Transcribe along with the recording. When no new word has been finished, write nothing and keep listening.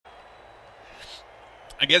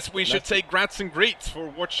I guess we should say grats and greets for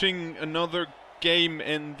watching another game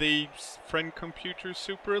in the Friend Computer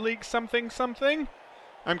Super League something.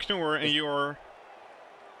 I'm cKnoor and you're...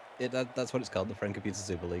 That's what it's called, the Friend Computer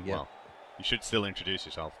Super League, yeah. Well, you should still introduce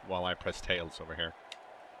yourself while I press tails over here.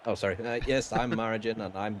 Oh, sorry. Yes, I'm Marajin,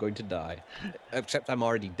 and I'm going to die. Except I'm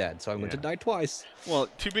already dead, so I'm going to die twice. Well,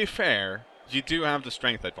 to be fair, you do have the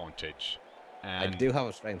strength advantage. I do have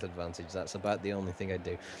a strength advantage. That's about the only thing I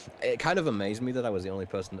do. It kind of amazed me that I was the only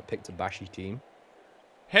person that picked a bashy team.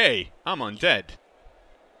 Hey, I'm undead.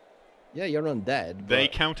 Yeah, you're undead. They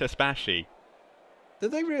count as bashy.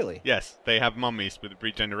 Did they really? Yes, they have mummies with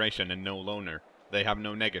regeneration and no loner. They have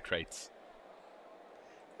no nega traits.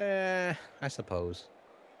 I suppose.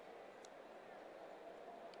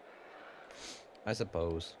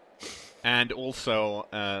 And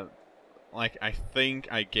also, like, I think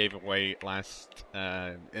I gave away last,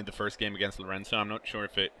 in the first game against Lorenzo. I'm not sure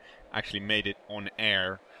if it actually made it on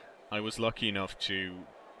air. I was lucky enough to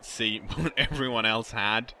see what everyone else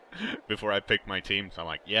had before I picked my team. So I'm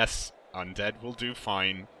like, yes, undead will do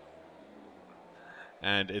fine.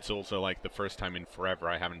 And it's also like the first time in forever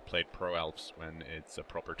I haven't played Pro Elves when it's a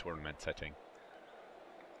proper tournament setting.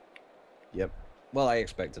 Yep. Well, I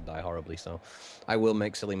expect to die horribly, so I will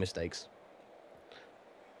make silly mistakes.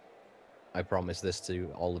 I promise this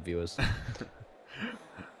to all the viewers.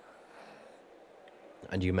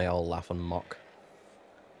 And you may all laugh and mock.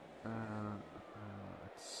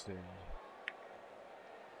 Let's see.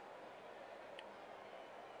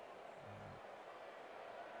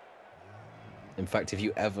 In fact, if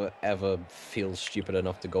you ever feel stupid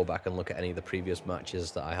enough to go back and look at any of the previous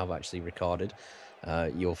matches that I have actually recorded,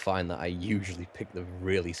 you'll find that I usually pick the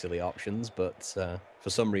really silly options, but for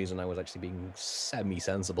some reason I was actually being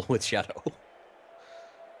semi-sensible with Shadow.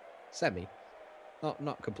 Semi.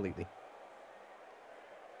 Not completely.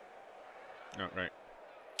 Oh,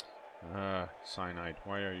 right. Cyanide,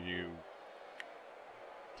 why are you...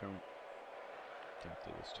 Don't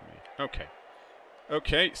do this to me. Okay.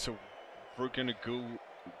 Okay, so we're gonna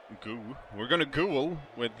we're gonna ghoul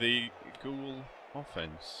with the ghoul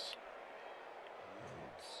offense.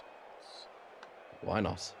 Why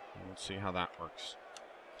not? Let's see how that works.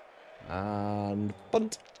 And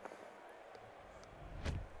punt.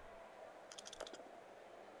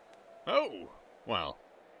 Oh, well.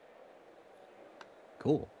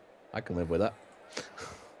 Cool. I can live with that.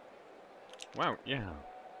 Wow, yeah.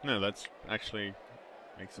 No, that's actually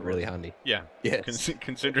makes it really handy. Yeah. Yes.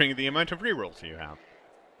 Considering the amount of rerolls you have.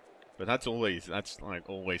 But that's like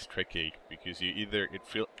always tricky because you either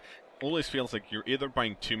always feels like you're either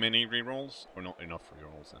buying too many rerolls or not enough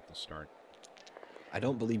rerolls at the start. I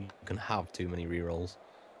don't believe you can have too many rerolls.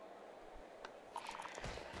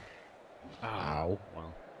 Ow.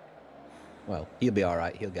 Well, he'll be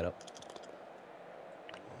alright. He'll get up.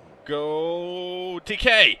 Go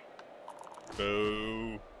TK!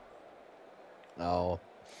 Boo. Oh.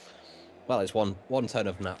 Well, it's one turn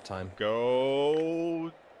of nap time.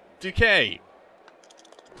 Go DK!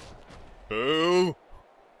 Boo!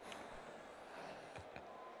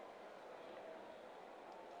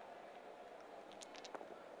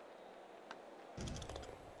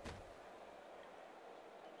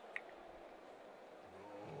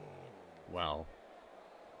 Well.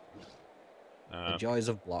 The joys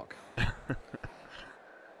of block.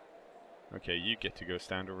 Okay, you get to go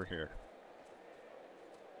stand over here.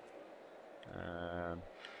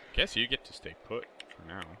 Guess you get to stay put for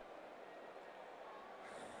now.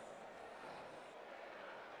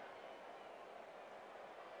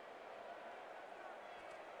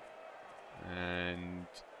 And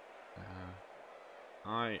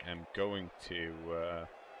I am going to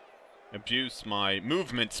abuse my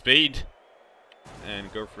movement speed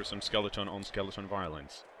and go for some skeleton on skeleton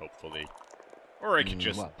violence, hopefully. Or I could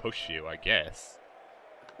just push you, I guess.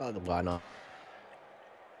 Well, why not?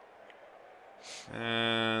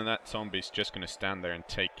 And that zombie's just going to stand there and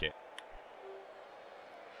take it.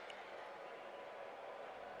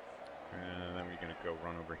 And then we're going to go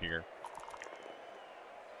run over here.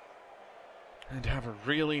 And have a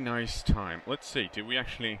really nice time. Let's see, do we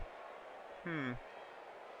actually...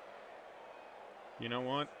 You know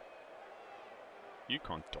what? You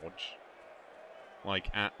can't dodge. Like,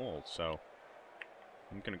 at all, so...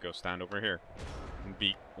 I'm gonna go stand over here. And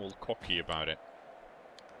be all cocky about it.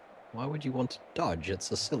 Why would you want to dodge?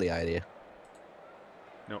 It's a silly idea.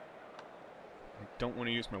 No. I don't want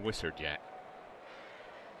to use my wizard yet.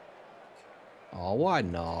 Oh, why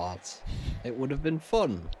not? It would have been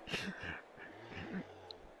fun.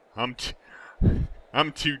 I'm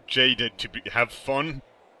too jaded to have fun.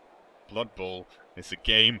 Blood Bowl is a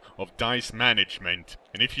game of dice management,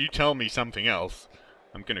 and if you tell me something else,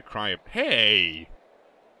 I'm gonna cry. Hey!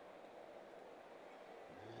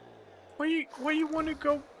 Why you wanna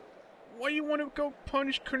go? Why you wanna go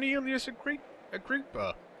punish Cornelius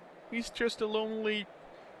Agrippa? He's just a lonely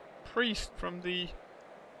priest from the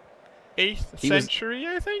 8th century,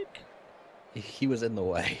 I think? He was in the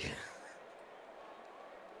way.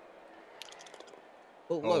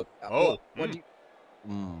 Oh, look. What do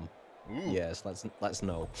you... Yes, let's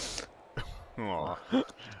know. Aw.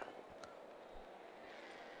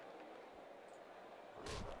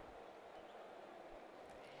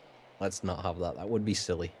 Let's not have that. That would be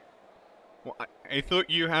silly. Well, I thought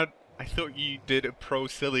you did a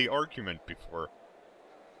pro-silly argument before.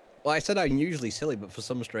 Well, I said I'm usually silly, but for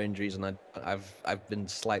some strange reason, I've been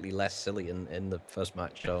slightly less silly in the first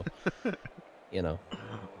match. So, you know,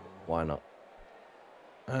 why not?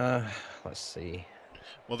 Let's see.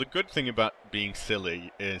 Well, the good thing about being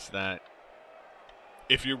silly is that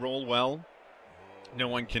if you roll well, no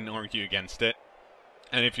one can argue against it,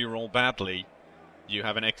 and if you roll badly, you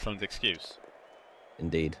have an excellent excuse.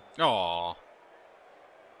 Indeed. Aww.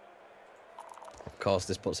 Of course,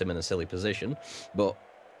 this puts him in a silly position, but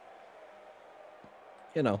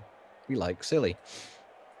you know, we like silly.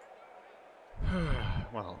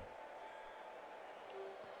 Well,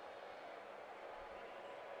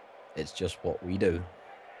 it's just what we do.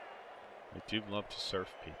 I do love to serve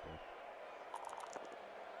people.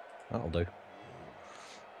 That'll do.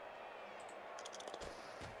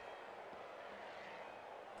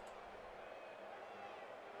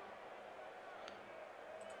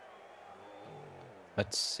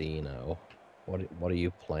 Let's see now. What are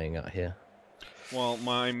you playing at here? Well,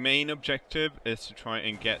 my main objective is to try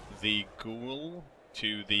and get the ghoul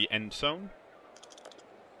to the end zone.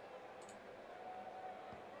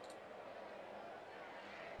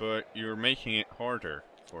 But you're making it harder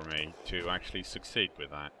for me to actually succeed with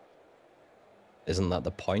that. Isn't that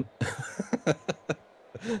the point?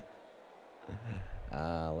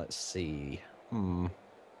 Let's see.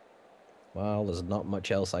 Well, there's not much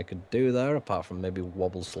else I could do there, apart from maybe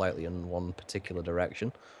wobble slightly in one particular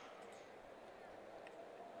direction.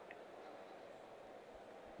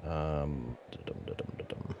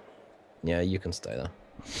 Yeah, you can stay there.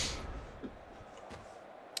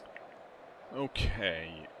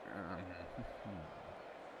 Okay. I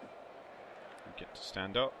get to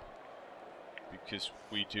stand up, because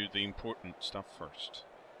we do the important stuff first.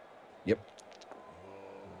 Yep.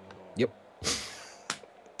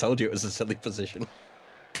 Told you it was a silly position.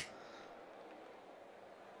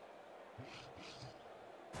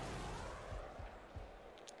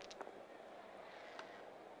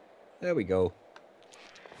 There we go.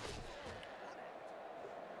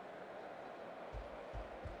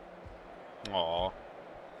 Aww.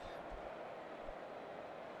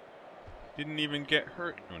 Didn't even get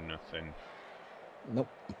hurt or nothing. Nope.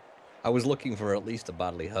 I was looking for at least a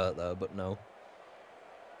badly hurt there, but no.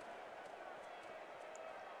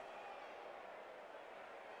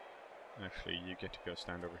 Actually, you get to go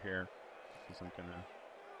stand over here, because I'm gonna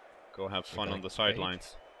go have fun on the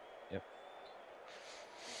sidelines. Yep.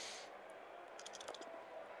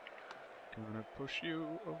 Gonna push you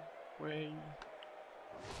away.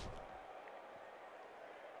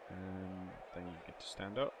 And then you get to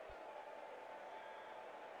stand up.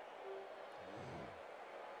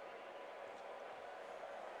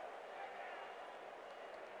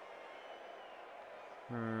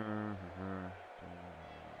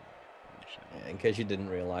 Yeah, in case you didn't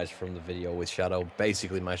realize from the video with Shadow,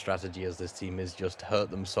 basically my strategy as this team is just hurt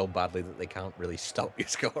them so badly that they can't really stop you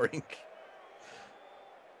scoring.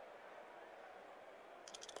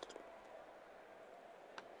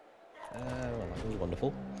 Well, that was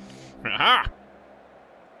wonderful. Aha!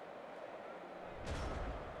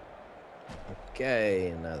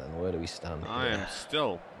 Okay, now then, where do we stand I here? am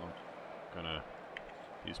still not gonna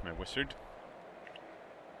use my wizard.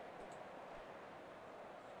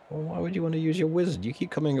 Well, why would you want to use your wizard? You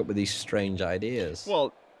keep coming up with these strange ideas.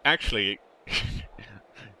 Well, actually,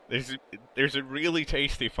 there's a really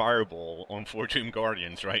tasty fireball on Fortune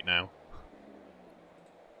Guardians right now.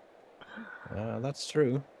 That's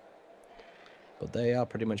true. But they are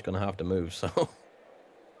pretty much going to have to move, so...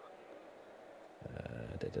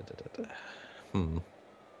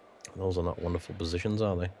 Those are not wonderful positions,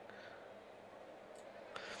 are they?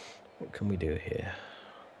 What can we do here?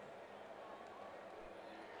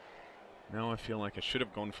 Now I feel like I should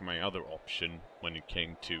have gone for my other option when it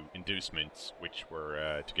came to inducements, which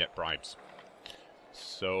were to get bribes.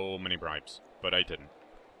 So many bribes, but I didn't.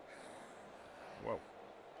 Whoa.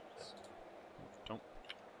 Don't.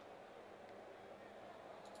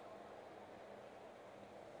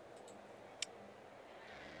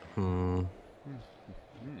 Hmm.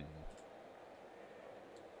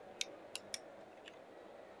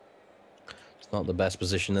 It's not the best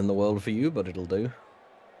position in the world for you, but it'll do.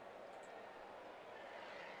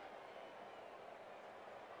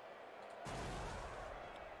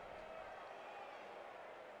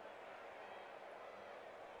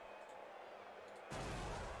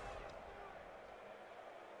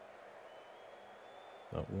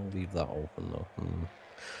 Oh, we'll leave that open though.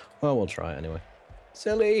 Well, we'll try it anyway.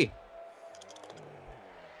 Silly!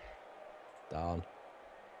 Darn.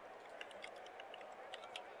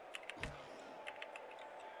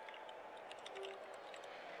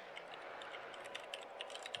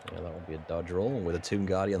 Yeah, that would be a dodge roll. With a Tomb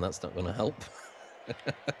Guardian, that's not going to help.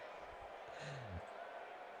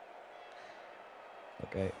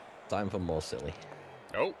 Okay, time for more silly.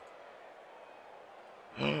 Oh.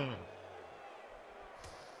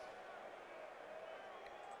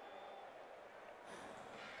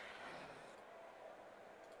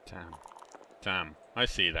 Damn. Damn. I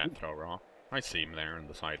see that throw raw. I see him there on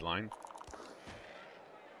the sideline.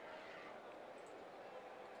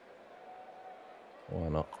 Why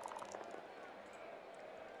not?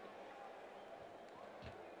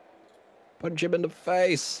 Punch him in the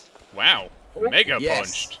face! Wow. Oh, Mega yes.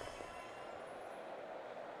 punched.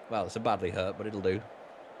 Well, it's a badly hurt, but it'll do.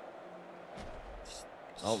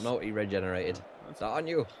 Oh, no, he regenerated. Is that on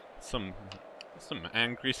you? Some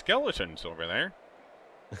angry skeletons over there.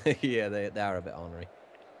 Yeah, they are a bit ornery.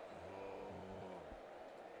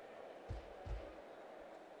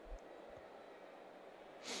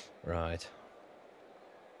 Right.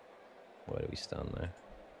 Where do we stand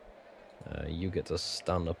now? You get to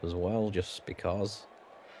stand up as well, just because.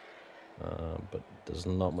 But there's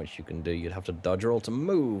not much you can do. You'd have to dodge roll to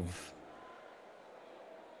move.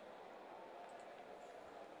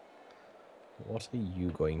 What are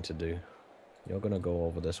you going to do? You're going to go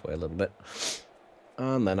over this way a little bit.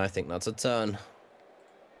 And then I think that's a turn.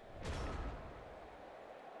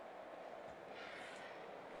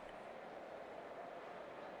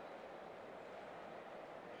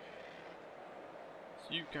 So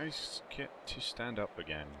you guys get to stand up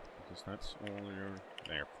again, because that's all you're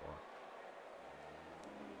there for.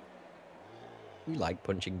 We like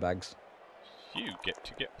punching bags. You get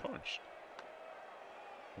to get punched.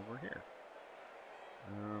 Over here.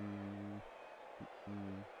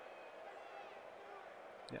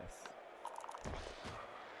 Yes.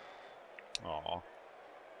 Aw.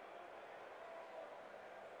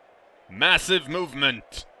 Massive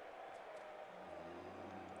movement!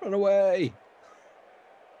 Run away!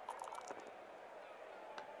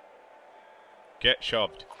 Get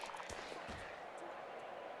shoved.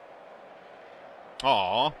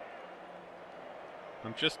 Aw.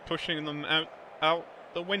 I'm just pushing them out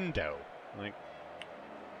the window. Like.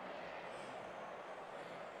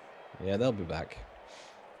 Yeah, they'll be back.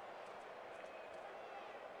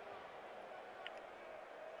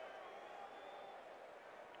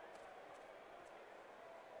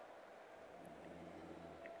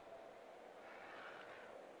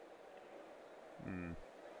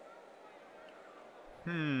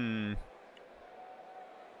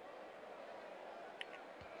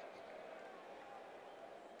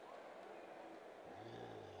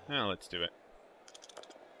 Now let's do it.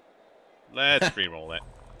 Let's re-roll it.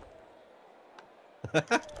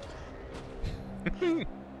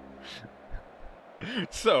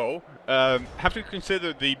 So, have to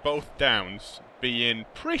consider the both downs being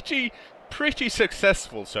pretty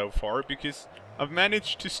successful so far, because I've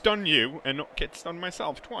managed to stun you and not get stunned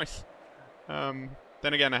myself twice. Then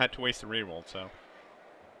again, I had to waste a reroll, so.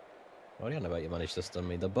 What do you know about you managed to stun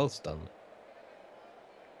me? They're both stunned.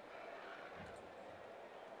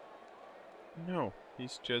 No,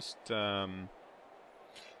 he's just, my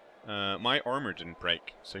armor didn't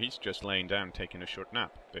break, so he's just laying down taking a short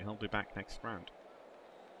nap, but he'll be back next round.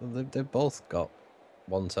 Well, they've both got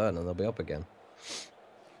one turn and they'll be up again.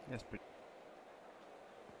 Yes, but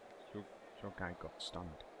your guy got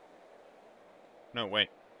stunned. No, wait.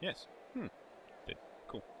 Yes. Did.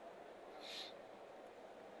 Cool.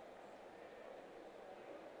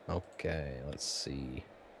 Okay, let's see.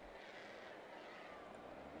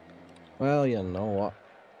 Well, you know what?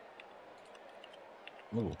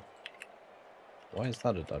 Ooh. Why is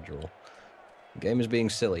that a dodge roll? The game is being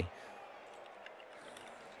silly.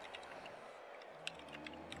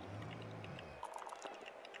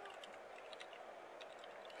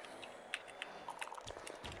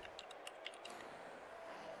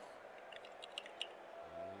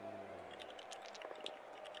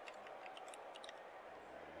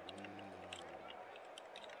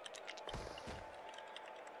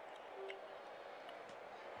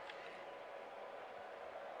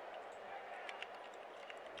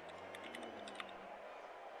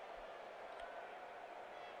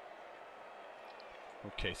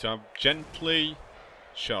 Okay, so I've gently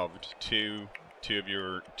shoved two of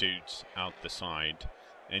your dudes out the side,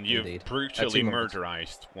 and you've Indeed. brutally 2 moments.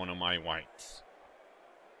 murderized one of my whites.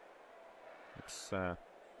 It's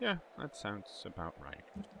yeah, that sounds about right.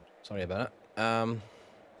 Sorry about it.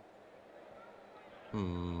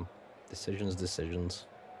 Decisions.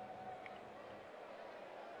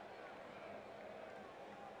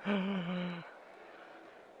 I'm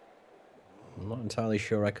not entirely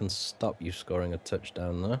sure I can stop you scoring a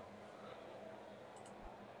touchdown there.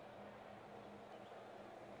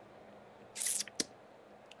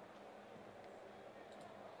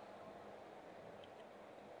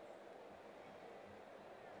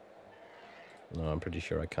 No, I'm pretty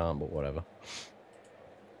sure I can't, but whatever.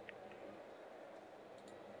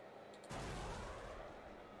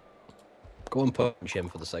 Go and punch him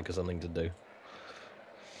for the sake of something to do.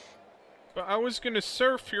 But I was gonna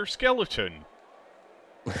surf your skeleton.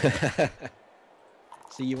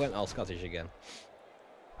 See, you went all Scottish again.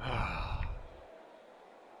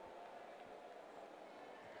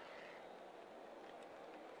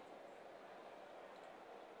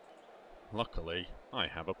 Luckily, I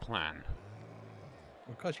have a plan.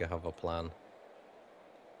 Of course you have a plan.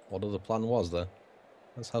 What other plan was there?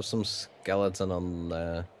 Let's have some skeleton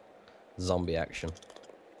on zombie action.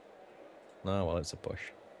 No, well, it's a push.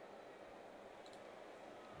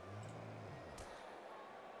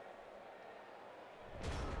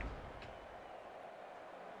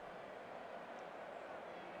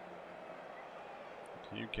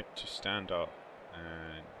 You get to stand up,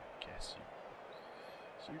 and guess you.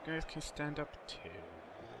 So you guys can stand up too.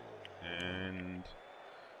 And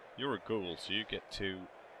you're a ghoul, so you get to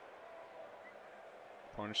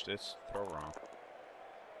punch this thrower.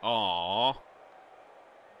 Aww.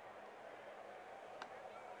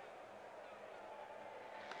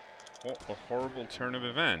 What a horrible turn of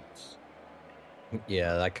events.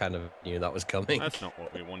 Yeah, I kind of knew that was coming. That's not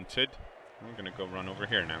what we wanted. We're gonna go run over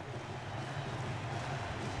here now.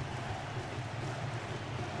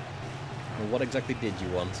 Well, what exactly did you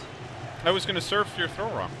want? I was gonna surf your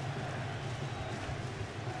thrower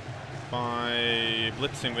by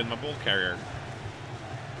blitzing with my bull carrier.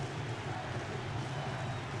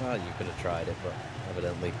 Well, you could have tried it, but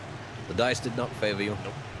evidently the dice did not favor you.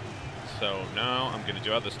 Nope. So now I'm gonna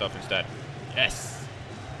do other stuff instead. Yes!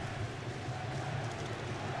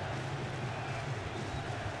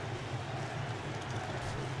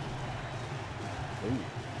 Ooh.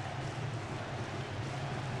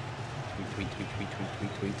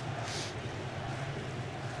 Tweet.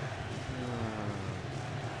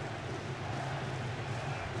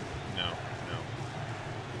 No.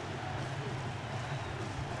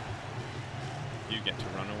 You get to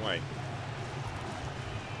run away.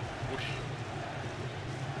 Whoosh.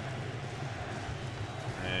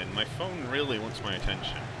 And my phone really wants my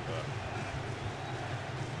attention, but...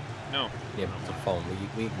 No. Yeah, it's a phone.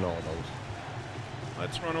 We ignore those.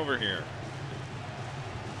 Let's run over here.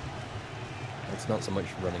 It's not so much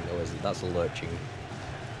running though, is it? That's lurching.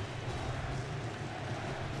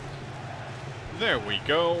 There we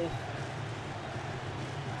go.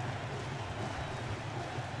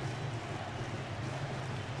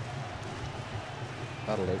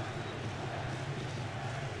 That'll do.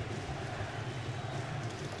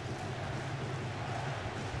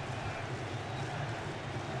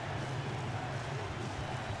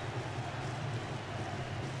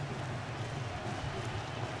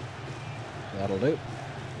 That'll do.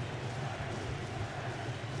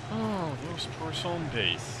 Oh, those poor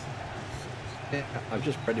zombies. Yeah, I'm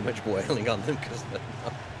just pretty much wailing on them because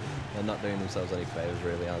they're not doing themselves any favours,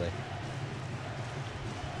 really, are they?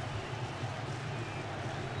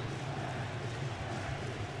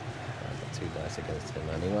 I've got 2 dice against him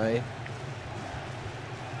anyway.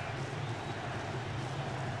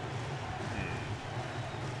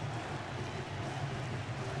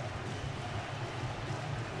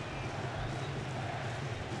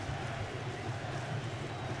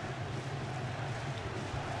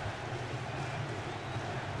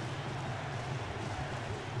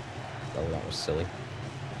 Oh, that was silly.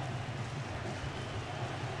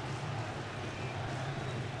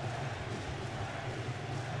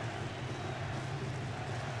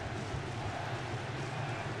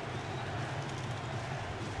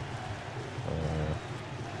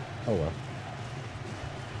 Oh well.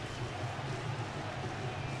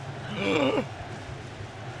 Oh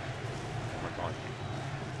my god.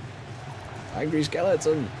 Angry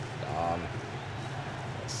skeleton! Darn.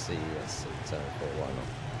 Let's see, turn 4, why not?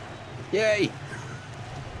 Yay!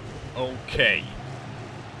 Okay.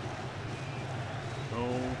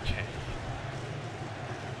 Okay.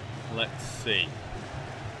 Let's see.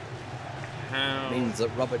 How Means that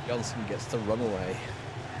Robert Johnson gets to run away.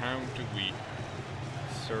 how do we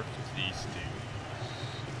surf these dudes?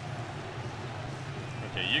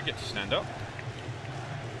 Okay, you get to stand up.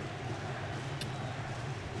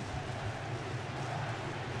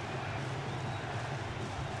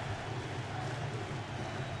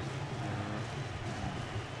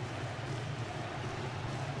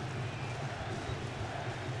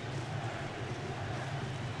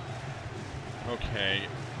 Okay.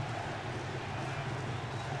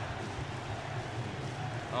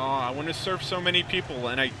 Oh, I want to surf so many people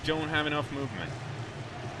and I don't have enough movement.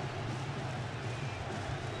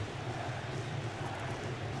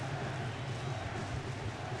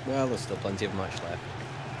 Well, there's still plenty of match left.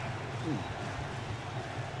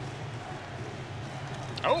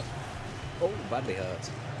 Oh! Oh, badly hurt.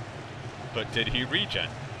 But did he regen?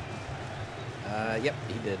 Yep,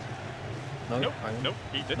 he did. No, Nope, hang on. nope,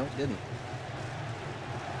 he didn't. No, he didn't.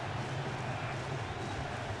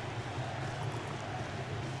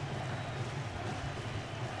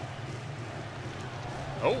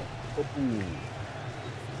 Oh! Ooh.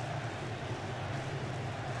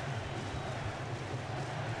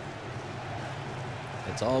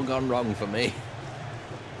 It's all gone wrong for me.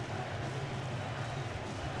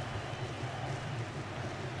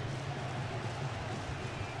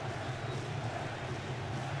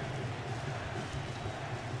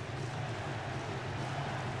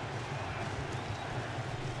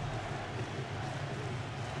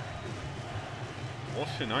 What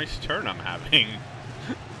a nice turn I'm having.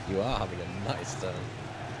 You are having a nice turn.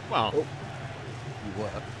 Well, Oh, you were.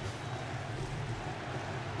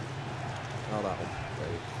 Oh, that one.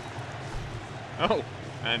 Very. oh,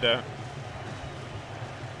 and It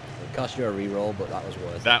cost you a reroll, but that was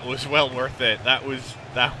worth it. that was well worth it. That was,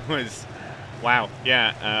 wow,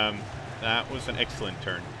 yeah, that was an excellent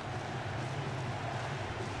turn.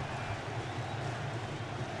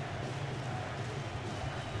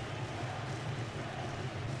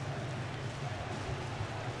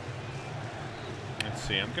 Let's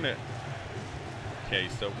see, I'm gonna... Okay,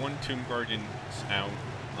 so one Tomb Guardian's out,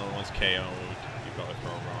 another one's KO'd, you got a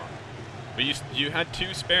throw wrong. But you had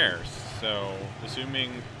 2 spares, so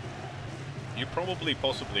assuming... You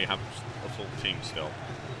possibly have a full team still.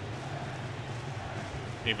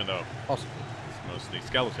 Even though Possibly. it's mostly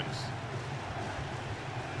skeletons.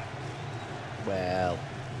 Well,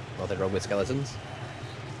 nothing wrong with skeletons.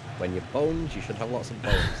 When you're bones, you should have lots of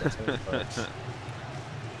bones. That's how it works.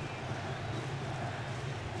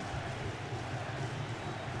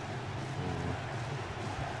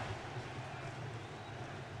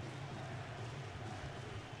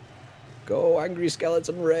 Go, angry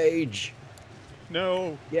skeleton rage!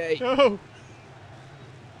 No! Yay! No!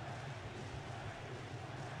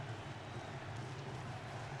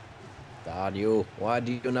 Darn you! Why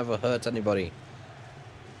do you never hurt anybody?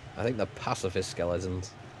 I think they're pacifist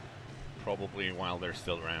skeletons. Probably while they're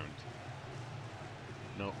still around.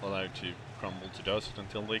 Not allowed to crumble to dust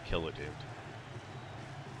until they kill a dude.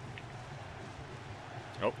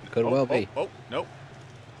 Oh, Could well be. Oh, no.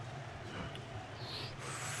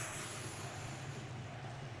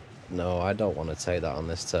 No, I don't want to take that on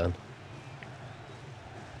this turn.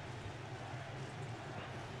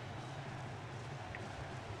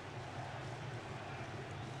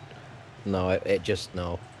 No, it just,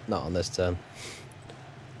 no. Not on this turn.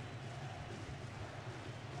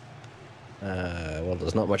 Well,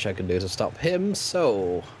 there's not much I can do to stop him,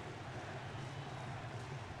 so...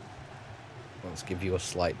 Let's give you a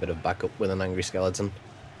slight bit of backup with an angry skeleton.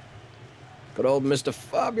 Good old Mr.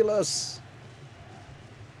 Fabulous!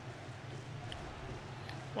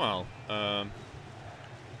 Well,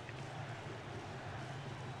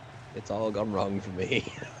 It's all gone wrong for me.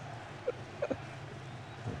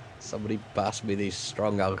 Somebody pass me these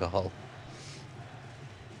strong alcohol.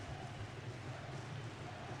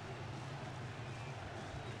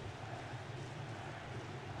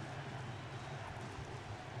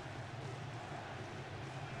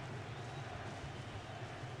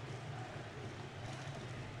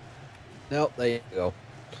 Nope, there you go.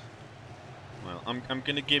 well, I'm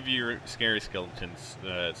gonna give your scary skeletons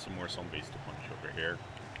some more zombies to punch over here,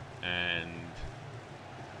 and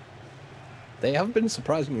They have been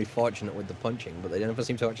surprisingly fortunate with the punching, but they never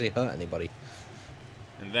seem to actually hurt anybody.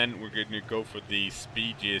 then we're gonna go for the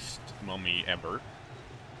speediest mummy ever.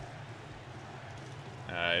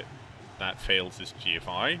 That fails this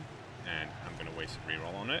GFI, and I'm gonna waste a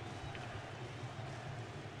reroll on it.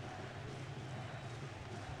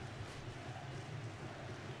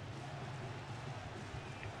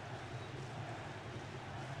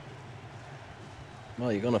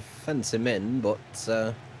 Well, you're gonna fence him in, but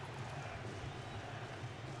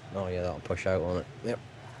Oh yeah, that'll push out on it. Yep.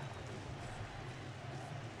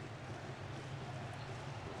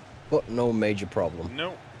 But no major problem.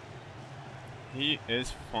 No, he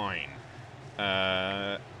is fine.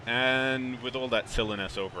 And with all that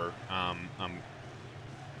silliness over, I'm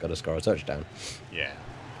Got to score a touchdown. yeah.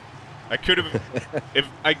 I could have if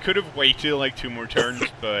I could have waited like 2 more turns,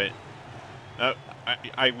 but uh,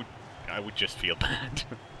 I would just feel bad.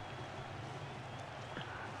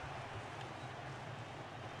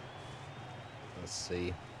 Let's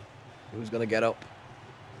see. Who's going to get up?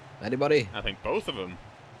 Anybody? I think both of them.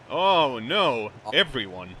 Oh no, Oh.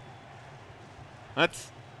 everyone.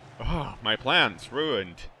 That's my plans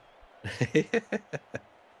ruined.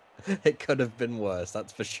 It could have been worse,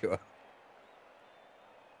 that's for sure.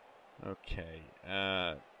 Okay,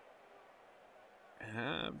 have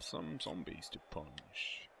some zombies to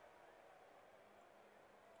punch.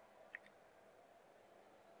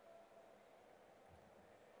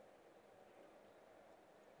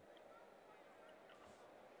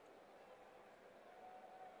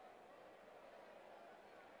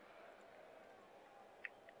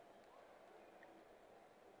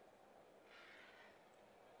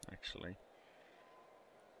 Actually,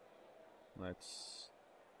 let's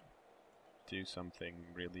do something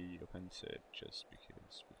really offensive just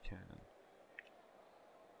because we can.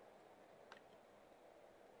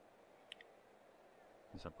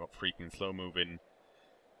 Because I've got freaking slow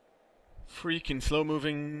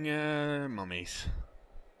moving mummies.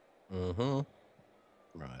 Mm-hmm.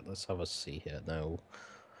 Right, let's have a see here now.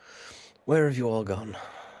 Where have you all gone?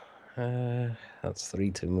 That's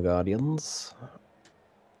 3 Tomb Guardians.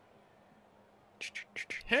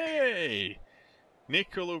 Hey!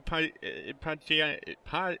 Niccolo Paganini.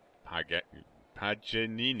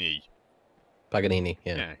 Paganini,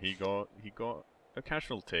 yeah. Yeah, he got a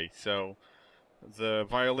casualty. So the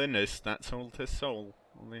violinist that sold his soul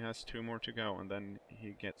only has 2 more to go, and then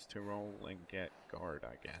he gets to roll and get guard,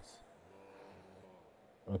 I guess.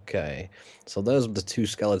 Okay, so those are the 2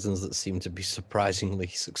 skeletons that seem to be surprisingly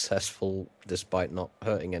successful despite not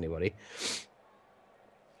hurting anybody.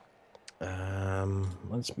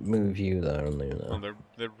 Let's move you there and there. Well,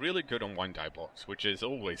 they're really good on 1 die blocks, which is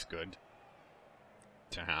always good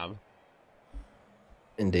to have.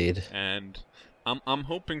 Indeed. And I'm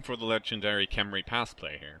hoping for the legendary Khemri pass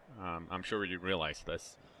play here. I'm sure you realize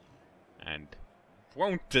this, and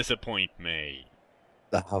won't disappoint me.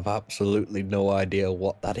 I have absolutely no idea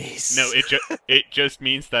what that is. No, it just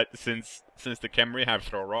means that since the Khemri have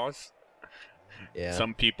throw raws, yeah.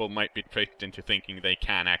 some people might be tricked into thinking they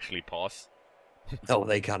can actually pass. No,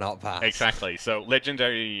 they cannot pass. Exactly. So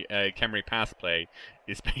legendary Khemri pass play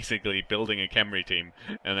is basically building a Khemri team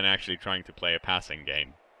and then actually trying to play a passing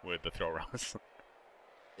game with the throw raws.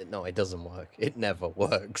 No, it doesn't work. It never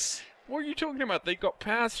works. What are you talking about? They got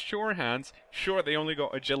pass, sure hands. Sure, they only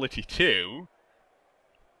got agility 2.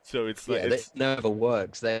 So it's like it never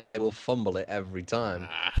works. They will fumble it every time.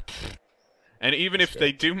 And even if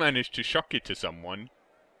they do manage to shock it to someone,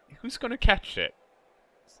 who's going to catch it?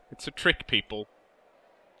 It's a trick, people.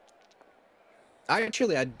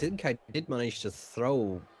 Actually, I think I did manage to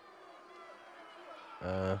throw.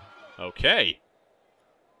 Okay.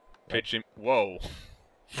 Pitch him. Whoa.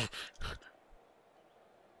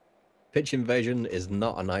 Pitch invasion is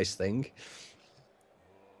not a nice thing.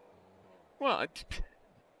 Well,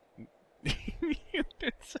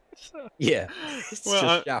 yeah, it's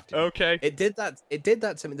just shafted. Okay. It did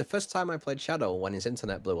that to me the first time I played Shadow when his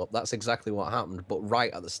internet blew up. That's exactly what happened, but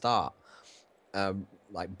right at the start,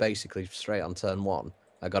 like basically straight on turn 1,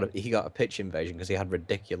 he got a pitch invasion because he had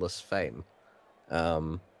ridiculous fame,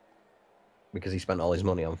 because he spent all his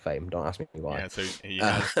money on fame. Don't ask me why. Yeah, so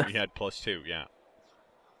he had +2, yeah.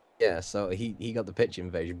 Yeah, so he got the pitch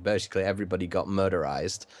invasion. Basically, everybody got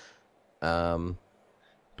murderized.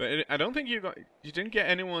 But I don't think you didn't get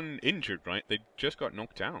anyone injured, right? They just got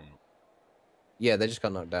knocked down. Yeah, they just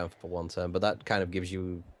got knocked down for 1 turn, but that kind of gives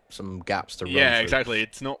you some gaps to run Yeah, through. exactly.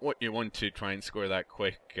 It's not what you want to try and score that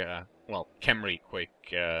quick, Khemri quick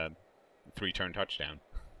 3-turn touchdown.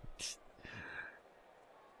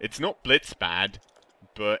 It's not blitz bad,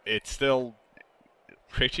 but it's still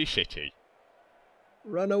pretty shitty.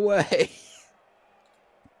 Run away!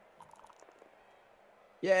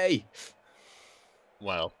 Yay!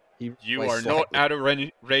 Well, you are not out of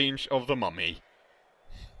range of the mummy.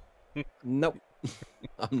 Nope,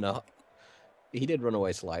 I'm not. He did run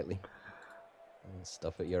away slightly. And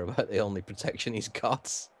stuff at you about the only protection he's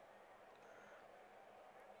got.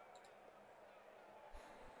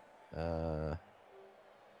 Hang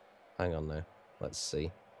on now. Let's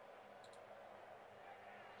see.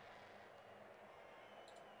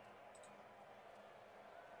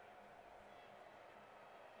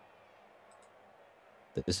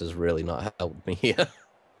 This has really not helped me here.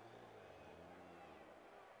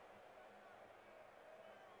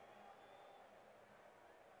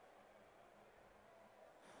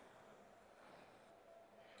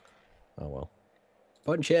 Oh well.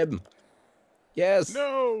 Punch him! Yes!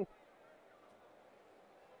 No!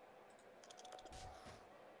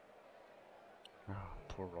 Oh,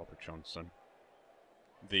 poor Robert Johnson.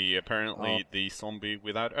 Apparently the zombie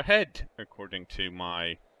without a head, according to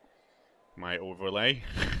my overlay,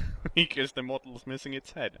 because the model's missing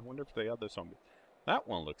its head. I wonder if the other zombie. That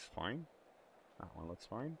one looks fine. That one looks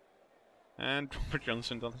fine. And Robert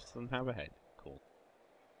Johnson doesn't have a head. Cool.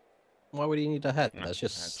 Why would he need a head? That's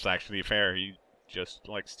That's actually fair. He just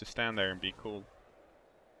likes to stand there and be cool.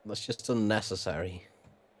 That's just unnecessary.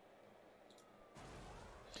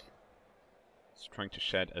 He's trying to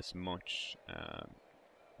shed as much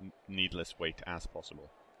needless weight as possible.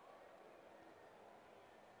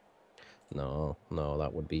 No,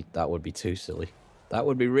 that would be too silly. That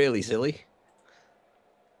would be really silly.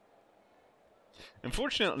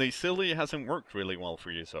 Unfortunately, silly hasn't worked really well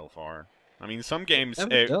for you so far. I mean, some games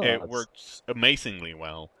It it works amazingly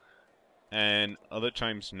well, and other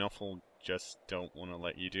times Nuffle just don't want to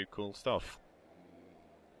let you do cool stuff.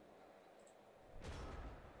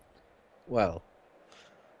 Well,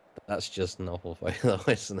 that's just novel for you, though,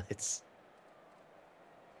 isn't it?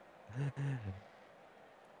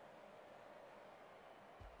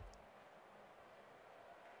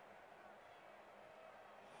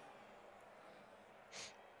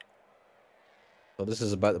 So this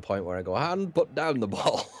is about the point where I go, and put down the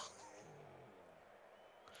ball.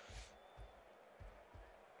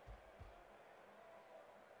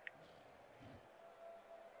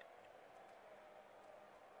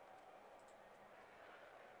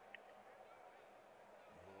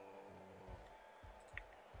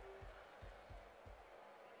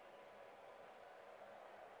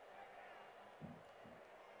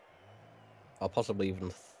 Or possibly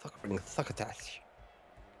even Thuckatash.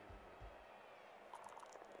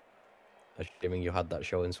 Assuming you had that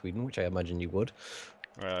show in Sweden, which I imagine you would.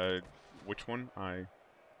 Which one?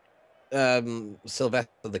 Sylvester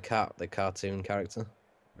the cat, the cartoon character.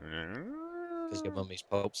 Because your mummy's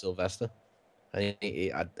Pope Sylvester. And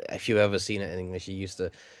if you've ever seen it in English, he used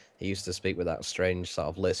to speak with that strange sort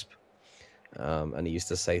of lisp, and he used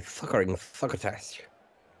to say Thuckatash.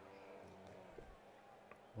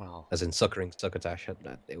 Wow. As in suckering succotash.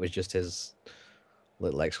 It was just his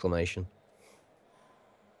little exclamation.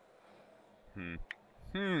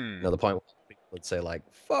 Another point where people would say like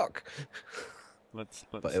 "fuck," but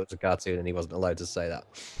it was a cartoon and he wasn't allowed to say that.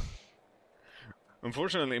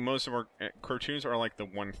 Unfortunately, most of our cartoons are like the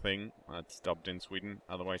one thing that's dubbed in Sweden.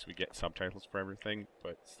 Otherwise, we get subtitles for everything.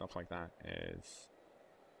 But stuff like that is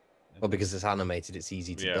Well, because it's animated, it's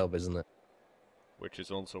easy to dub, isn't it? Which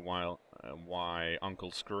is also why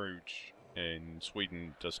Uncle Scrooge in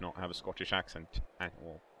Sweden does not have a Scottish accent at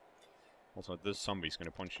all. Also, this zombie's going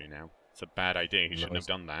to punch you now. It's a bad idea. He shouldn't have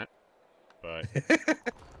done that. But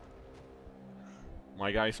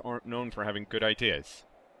my guys aren't known for having good ideas.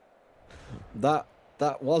 That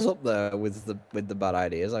was up there with the bad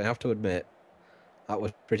ideas. I have to admit, that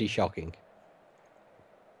was pretty shocking.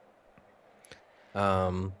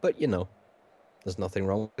 But you know, there's nothing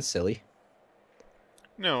wrong with silly.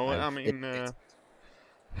 No, I mean,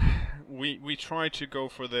 we try to go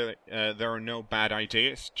for the there are no bad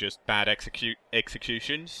ideas, just bad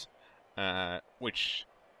executions, which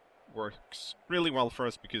works really well for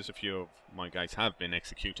us because a few of my guys have been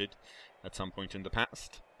executed at some point in the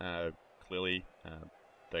past. Clearly,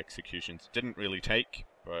 the executions didn't really take,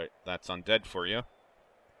 but that's undead for you.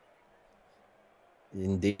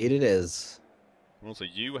 Indeed it is. Also,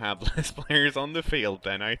 you have less players on the field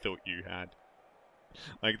than I thought you had.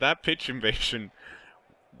 Like, that pitch invasion,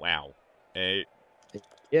 wow.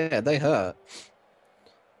 Yeah, they hurt.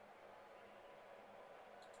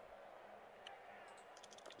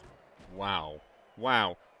 Wow.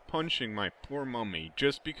 Wow. Punching my poor mummy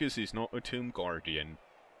just because he's not a Tomb Guardian.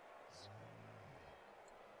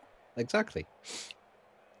 Exactly.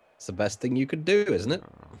 It's the best thing you could do, isn't it?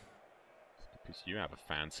 Because you have a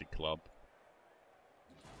fancy club.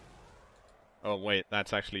 Oh, wait,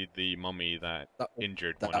 that's actually the mummy that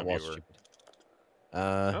injured one of your...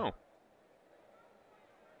 Oh.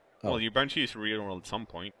 Well, you're bound to use reroll at some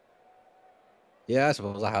point. Yeah, I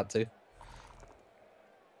suppose I had to.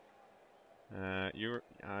 You're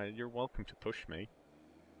welcome to push me.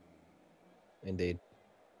 Indeed.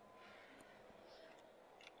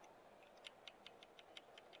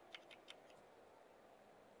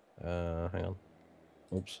 Hang on.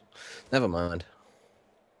 Oops. Never mind.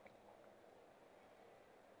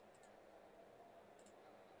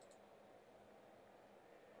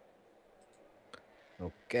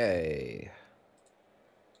 Okay.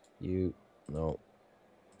 No.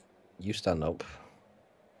 You stand up.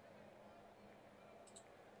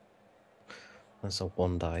 That's a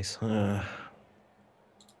 1 dice.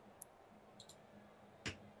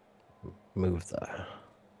 Move there.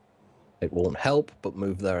 It won't help, but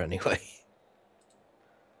move there anyway.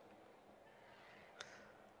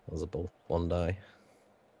 Those are both 1 die.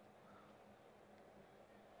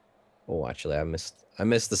 Oh, actually, I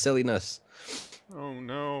missed the silliness. Oh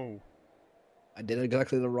no. I did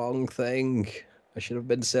exactly the wrong thing. I should have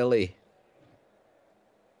been silly.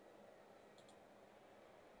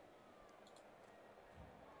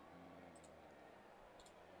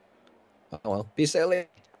 Oh well, be silly.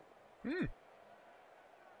 Hmm.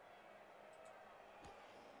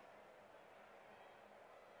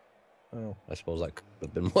 Oh, I suppose that could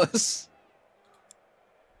have been worse.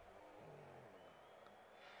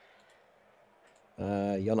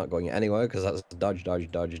 You're not going anywhere because that's dodge,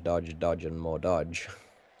 dodge, dodge, dodge, dodge, and more dodge.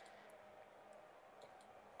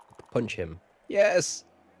 Punch him. Yes!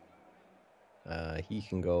 He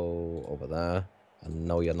can go over there. And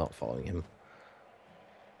no, you're not following him.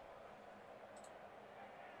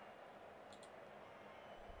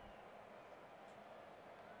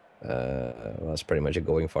 That's pretty much a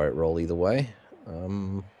going for it roll either way.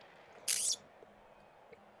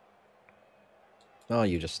 Oh,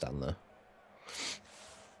 you just stand there.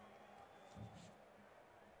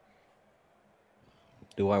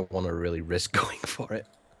 Do I want to really risk going for it?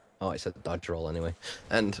 Oh, it's a dodge roll anyway.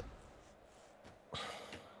 And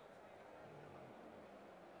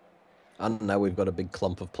now we've got a big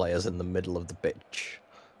clump of players in the middle of the pitch.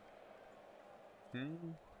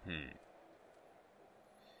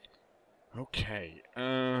 Okay.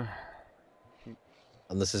 And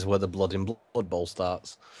this is where the blood in blood bowl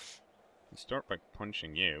starts. Let's start by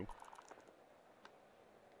punching you.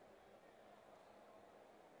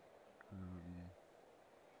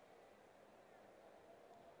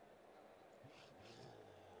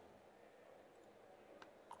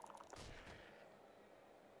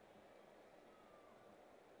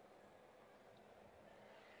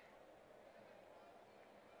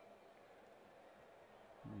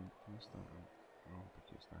 What's that? Oh,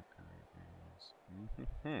 because that guy is.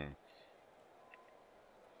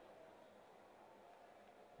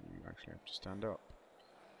 You actually have to stand up.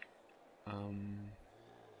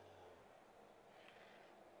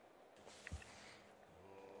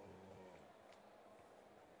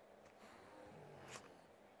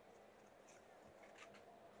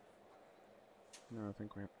 No, I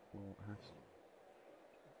think we'll have.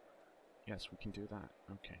 Yes, we can do that.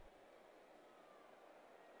 Okay.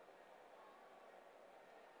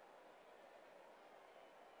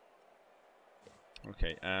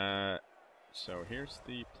 Okay, so here's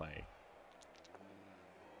the play.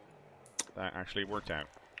 That actually worked out.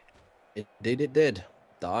 It did.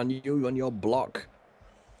 Darn you and your block.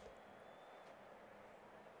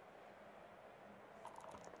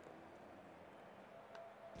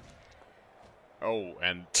 Oh,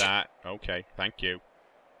 and that... Okay, thank you.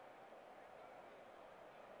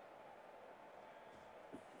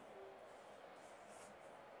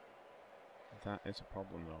 That is a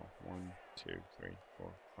problem, though. 1, 2, 3,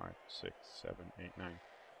 4, 5, 6, 7, 8, 9.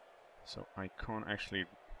 So I can't actually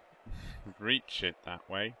reach it that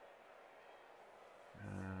way.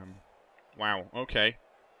 Wow, okay.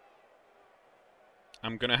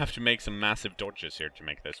 I'm gonna have to make some massive dodges here to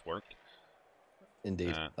make this work.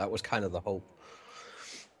 Indeed. That was kind of the hope.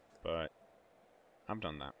 But I've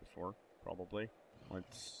done that before, probably.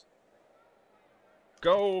 Let's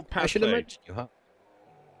go past. I should have mentioned you, huh?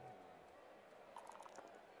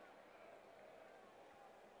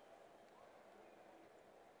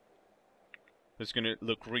 It's gonna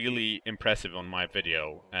look really impressive on my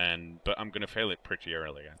video, but I'm gonna fail it pretty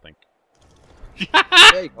early, I think.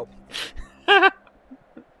 There you go.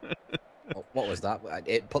 Oh, what was that?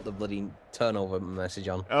 It put the bloody turnover message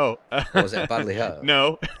on. Oh. Was it badly hurt?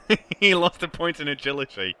 No. He lost a point in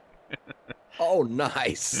agility. Oh,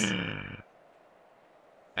 nice.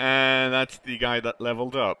 And that's the guy that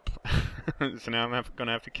leveled up. So now I'm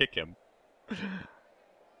gonna have to kick him.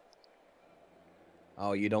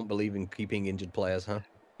 Oh, you don't believe in keeping injured players, huh?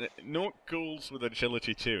 Not ghouls with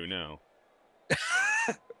agility too, no.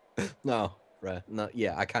 No, rare. No,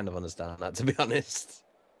 yeah, I kind of understand that, to be honest.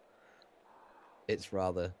 It's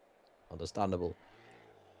rather understandable.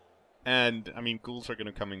 And, I mean, ghouls are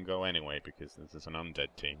gonna come and go anyway, because this is an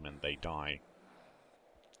undead team and they die.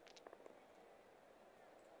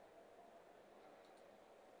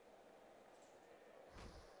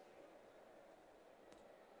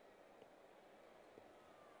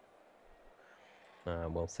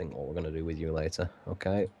 we'll think what we're going to do with you later.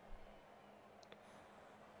 Okay.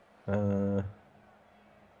 Well,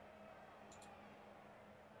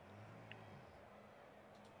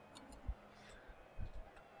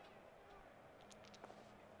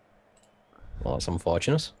 that's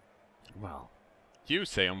unfortunate. Well, you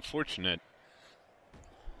say unfortunate.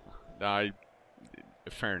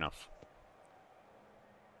 Fair enough.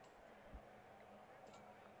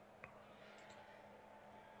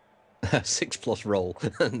 Six plus roll.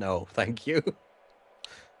 No, thank you.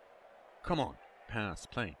 Come on. Pass,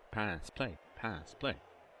 play, pass, play, pass, play.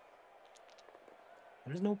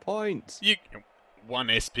 There's no point. You... 1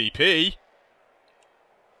 SPP?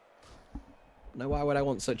 No, why would I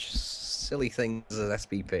want such silly things as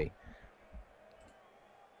SPP?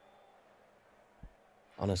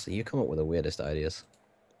 Honestly, you come up with the weirdest ideas.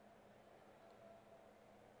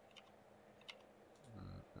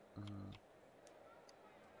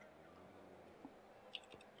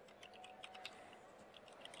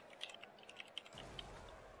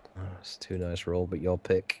 Oh, it's too nice roll, but your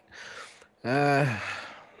pick. Oh,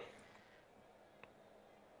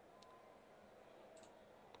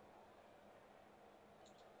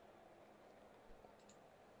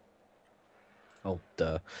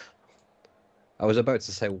 duh. I was about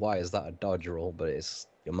to say, why is that a dodge roll? But it's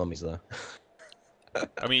your mummy's there.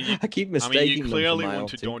 I mean, I keep mistaking you them clearly for my want own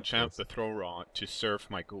to team dodge out members. the throw raw to serve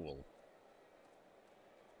my ghoul.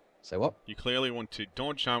 Say what? You clearly want to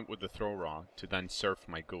dodge out with the throw raw to then serve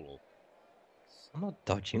my ghoul. I'm not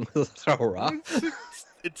dodging with a thrower.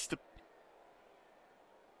 It's the...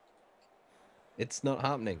 It's not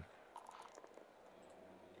happening.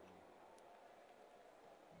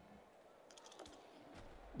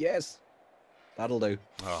 Yes. That'll do.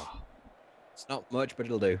 Oh. It's not much, but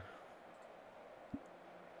it'll do.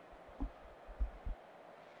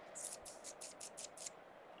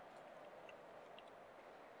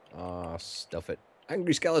 Ah, stuff it.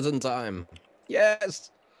 Angry skeleton time.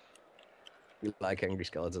 Yes. We like angry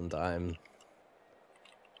skeleton time.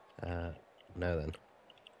 No then.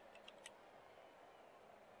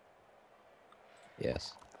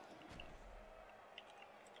 Yes.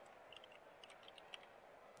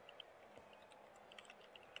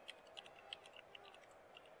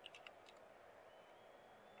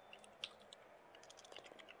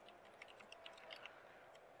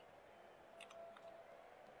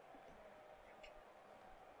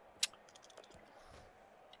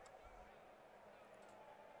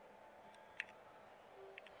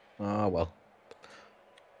 Ah, well.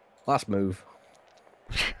 Last move.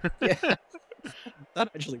 Yeah.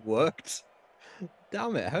 That actually worked.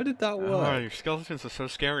 Damn it, how did that Oh, work? your skeletons are so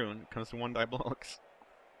scary when it comes to 1-die blocks.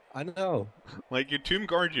 I know. Like, your Tomb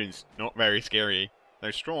Guardians, not very scary.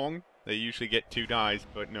 They're strong, they usually get 2 dies,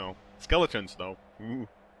 but no. Skeletons, though. Ooh.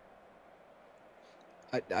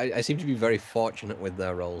 I seem to be very fortunate with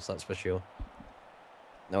their rolls, that's for sure.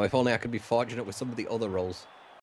 Now, if only I could be fortunate with some of the other rolls.